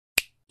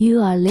You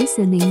are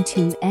listening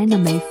to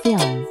Anime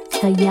Film,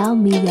 Hayao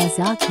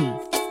Miyazaki.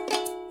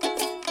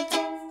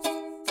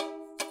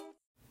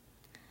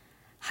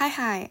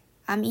 Hi,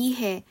 I'm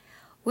Ihe.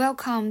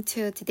 Welcome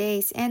to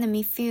today's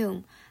anime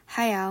film,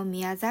 Hayao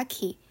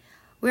Miyazaki.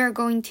 We are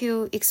going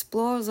to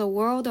explore the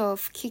world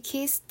of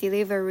Kiki's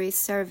delivery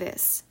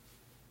service.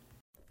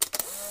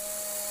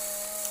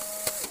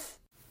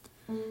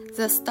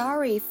 The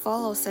story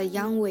follows a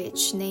young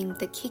witch named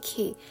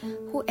Kiki,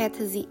 who at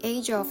the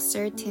age of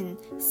 13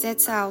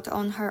 sets out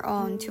on her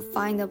own to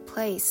find a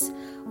place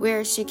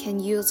where she can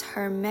use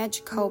her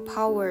magical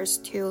powers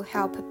to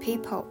help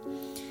people.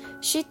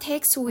 She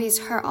takes with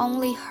her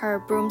only her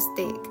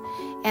broomstick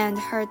and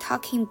her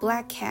talking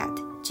black cat,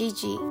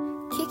 Gigi.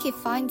 Kiki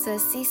finds a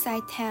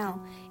seaside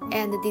town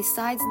and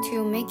decides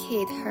to make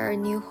it her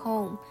new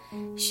home.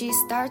 She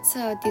starts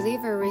a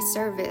delivery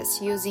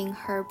service using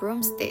her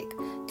broomstick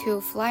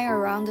to fly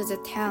around the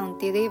town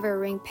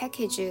delivering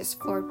packages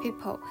for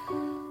people.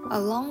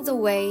 Along the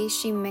way,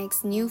 she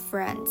makes new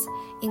friends,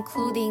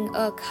 including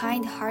a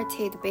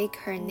kind-hearted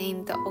baker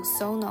named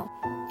Osono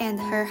and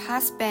her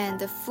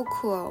husband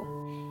Fukuo.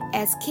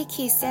 As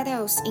Kiki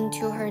settles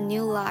into her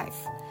new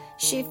life,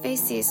 she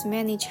faces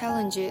many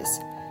challenges.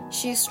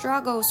 She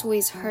struggles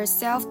with her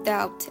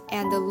self-doubt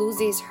and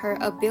loses her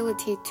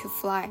ability to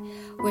fly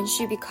when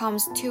she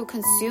becomes too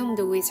consumed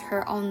with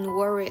her own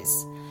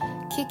worries.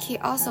 Kiki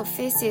also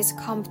faces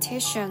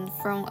competition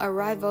from a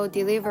rival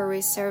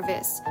delivery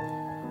service,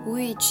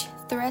 which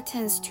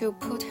threatens to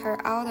put her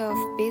out of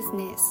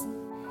business.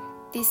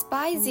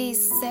 Despite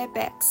these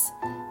setbacks,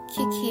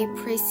 Kiki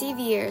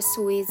perseveres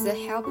with the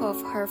help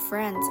of her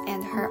friends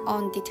and her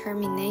own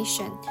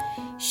determination.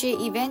 She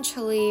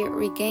eventually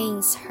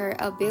regains her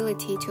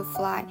ability to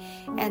fly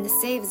and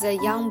saves a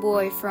young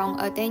boy from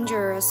a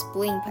dangerous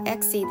blimp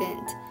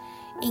accident.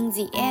 In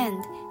the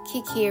end,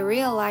 Kiki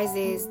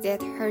realizes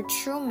that her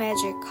true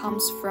magic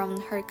comes from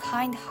her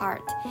kind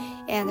heart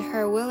and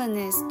her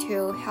willingness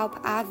to help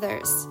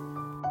others.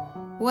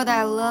 What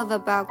I love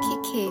about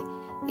Kiki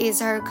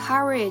is her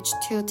courage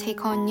to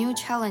take on new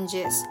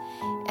challenges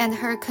and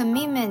her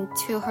commitment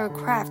to her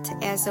craft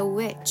as a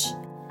witch.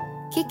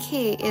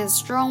 Kiki is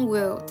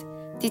strong-willed,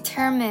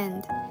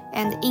 determined,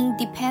 and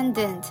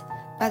independent,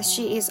 but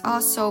she is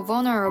also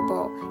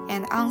vulnerable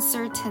and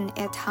uncertain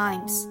at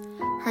times.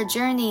 Her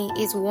journey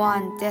is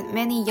one that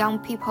many young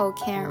people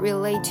can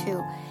relate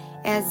to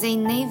as they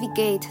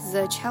navigate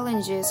the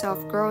challenges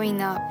of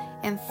growing up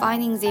and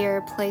finding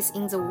their place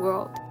in the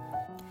world.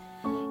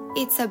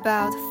 It's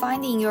about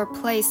finding your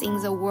place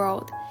in the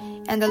world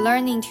and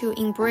learning to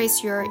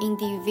embrace your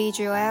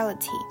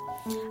individuality.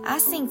 I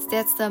think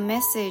that's the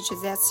message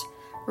that's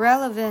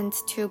relevant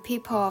to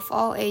people of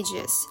all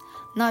ages,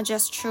 not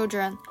just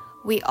children.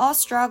 We all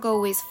struggle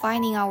with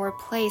finding our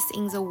place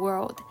in the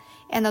world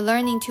and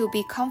learning to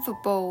be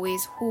comfortable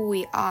with who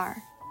we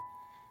are.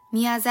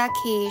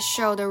 Miyazaki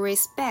showed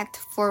respect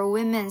for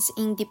women's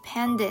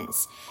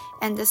independence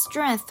and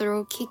strength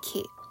through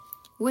Kiki,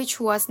 which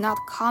was not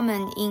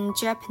common in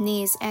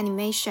Japanese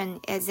animation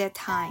at that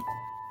time.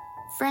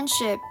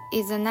 Friendship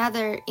is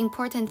another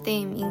important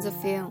theme in the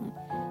film.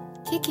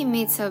 Kiki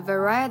meets a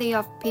variety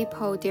of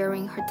people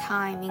during her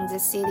time in the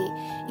city,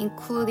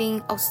 including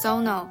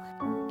Osono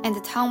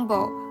and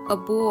Tombo, a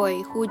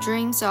boy who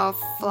dreams of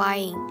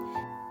flying.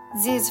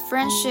 These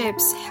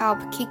friendships help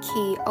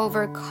Kiki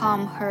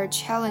overcome her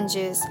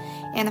challenges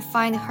and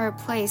find her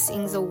place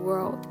in the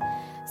world.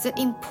 The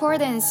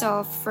importance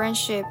of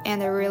friendship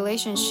and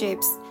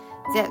relationships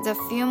that the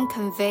film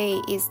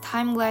conveys is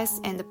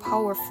timeless and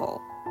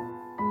powerful.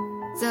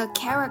 The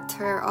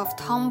character of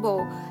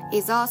Tombo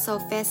is also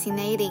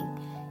fascinating.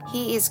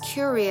 He is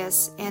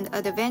curious and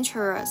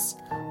adventurous,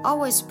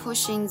 always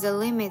pushing the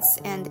limits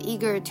and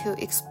eager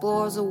to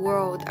explore the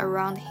world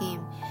around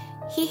him.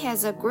 He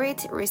has a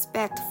great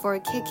respect for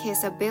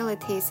Kiki's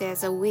abilities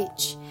as a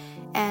witch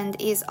and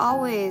is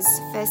always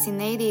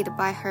fascinated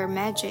by her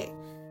magic.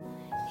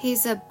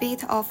 He's a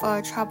bit of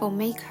a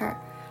troublemaker,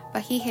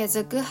 but he has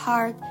a good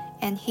heart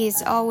and he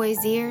is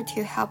always there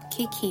to help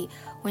Kiki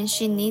when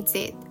she needs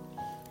it.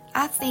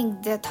 I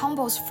think that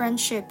Tombo's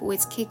friendship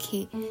with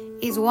Kiki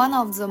is one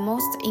of the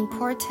most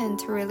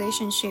important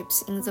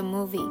relationships in the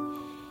movie.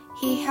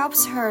 He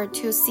helps her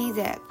to see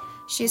that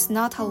she's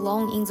not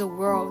alone in the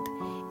world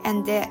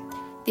and that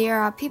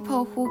there are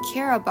people who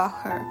care about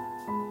her.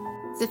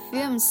 The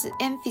film's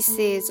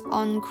emphasis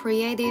on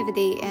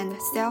creativity and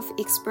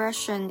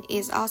self-expression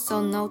is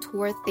also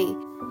noteworthy.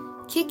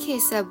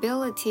 Kiki's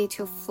ability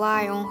to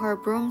fly on her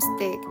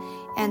broomstick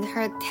and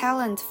her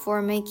talent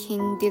for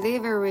making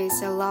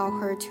deliveries allow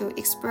her to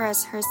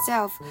express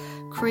herself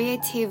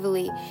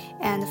creatively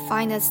and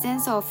find a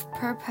sense of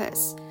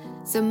purpose.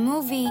 The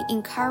movie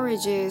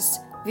encourages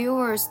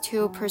viewers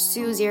to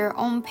pursue their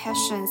own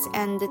passions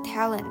and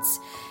talents,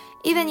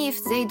 even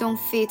if they don't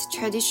fit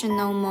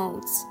traditional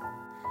molds.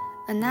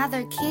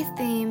 Another key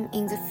theme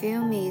in the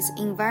film is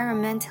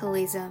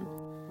environmentalism.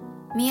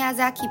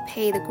 Miyazaki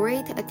paid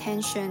great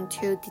attention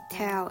to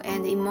detail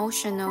and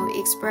emotional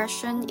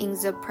expression in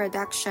the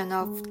production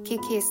of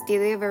Kiki's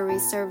delivery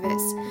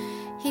service.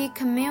 He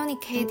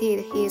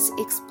communicated his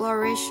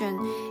exploration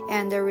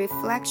and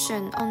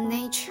reflection on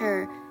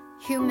nature,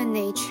 human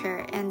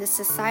nature, and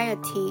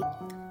society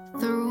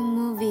through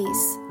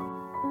movies.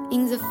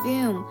 In the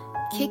film,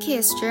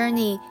 Kiki's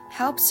journey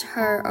helps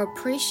her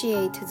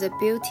appreciate the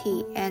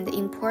beauty and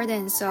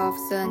importance of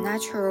the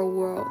natural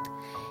world,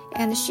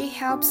 and she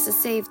helps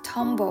save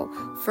Tombo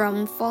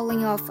from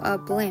falling off a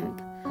blimp,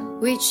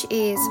 which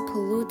is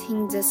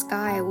polluting the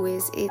sky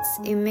with its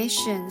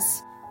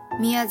emissions.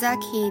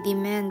 Miyazaki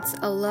demands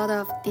a lot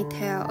of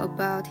detail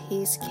about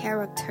his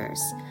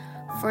characters.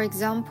 For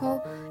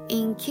example,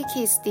 in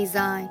Kiki's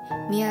design,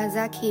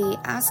 Miyazaki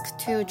asked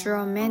to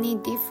draw many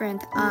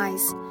different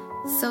eyes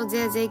so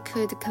that they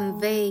could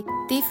convey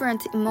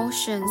different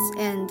emotions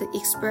and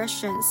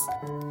expressions.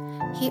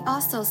 He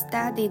also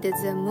studied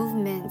the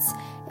movements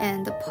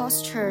and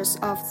postures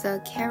of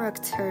the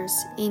characters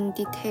in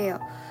detail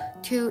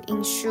to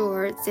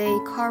ensure they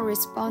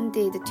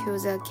corresponded to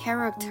the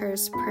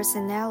character's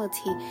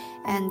personality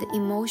and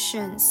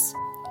emotions.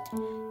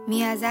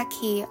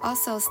 Miyazaki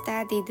also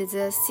studied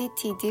the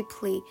city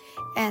deeply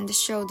and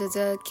showed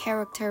the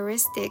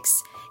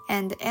characteristics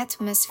and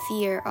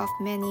atmosphere of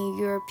many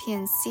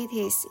European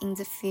cities in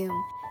the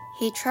film.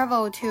 He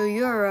traveled to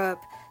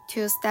Europe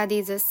to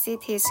study the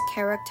city's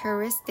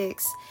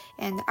characteristics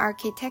and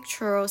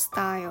architectural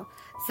style,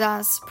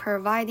 thus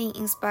providing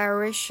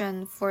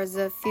inspiration for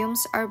the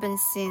film's urban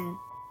scene.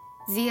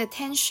 The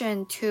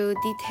attention to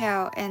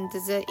detail and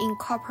the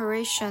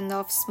incorporation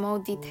of small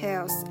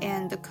details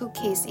and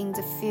cookies in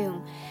the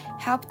film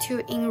help to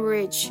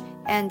enrich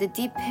and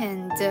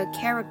deepen the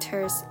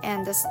characters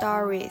and the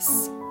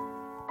stories.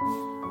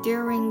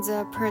 During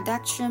the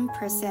production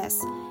process,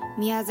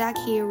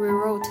 Miyazaki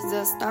rewrote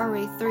the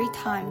story 3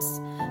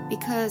 times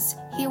because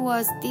he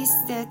was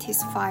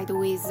dissatisfied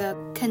with the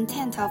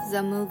content of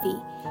the movie.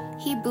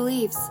 He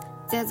believes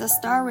that the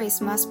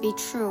stories must be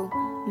true,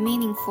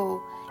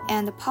 meaningful,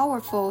 and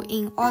powerful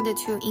in order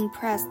to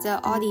impress the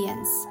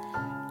audience.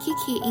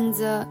 Kiki in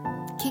the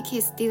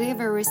Kiki's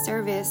delivery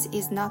service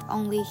is not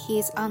only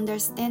his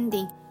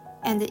understanding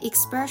and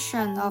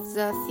expression of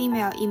the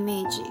female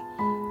image,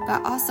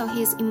 but also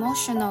his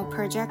emotional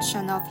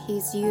projection of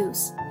his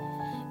youth.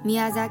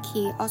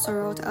 Miyazaki also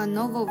wrote a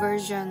novel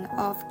version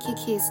of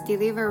Kiki's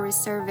delivery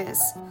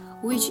service,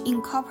 which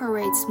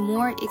incorporates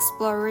more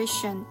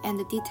exploration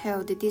and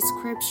detailed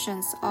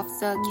descriptions of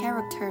the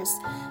characters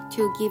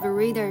to give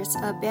readers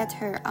a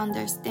better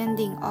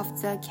understanding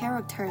of the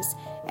characters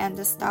and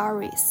the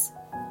stories.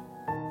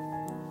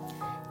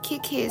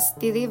 Kiki's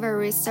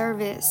delivery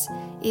service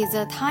is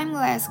a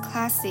timeless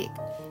classic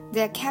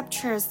that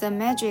captures the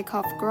magic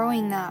of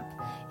growing up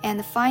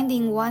and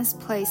finding one's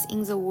place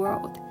in the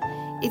world.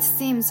 Its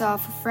themes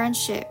of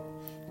friendship,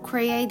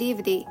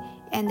 creativity,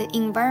 and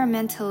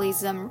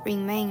environmentalism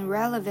remain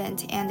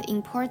relevant and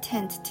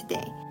important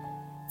today.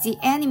 The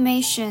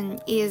animation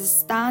is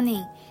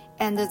stunning,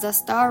 and the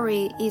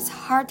story is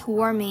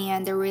heartwarming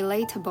and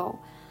relatable.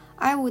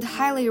 I would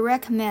highly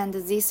recommend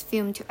this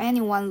film to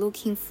anyone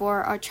looking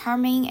for a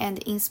charming and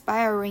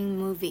inspiring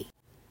movie.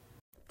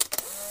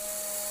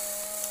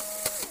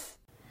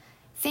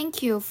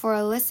 Thank you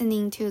for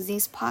listening to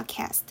this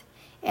podcast,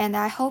 and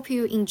I hope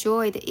you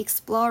enjoyed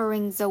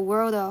exploring the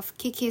world of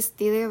Kiki's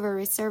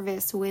delivery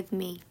service with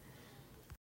me.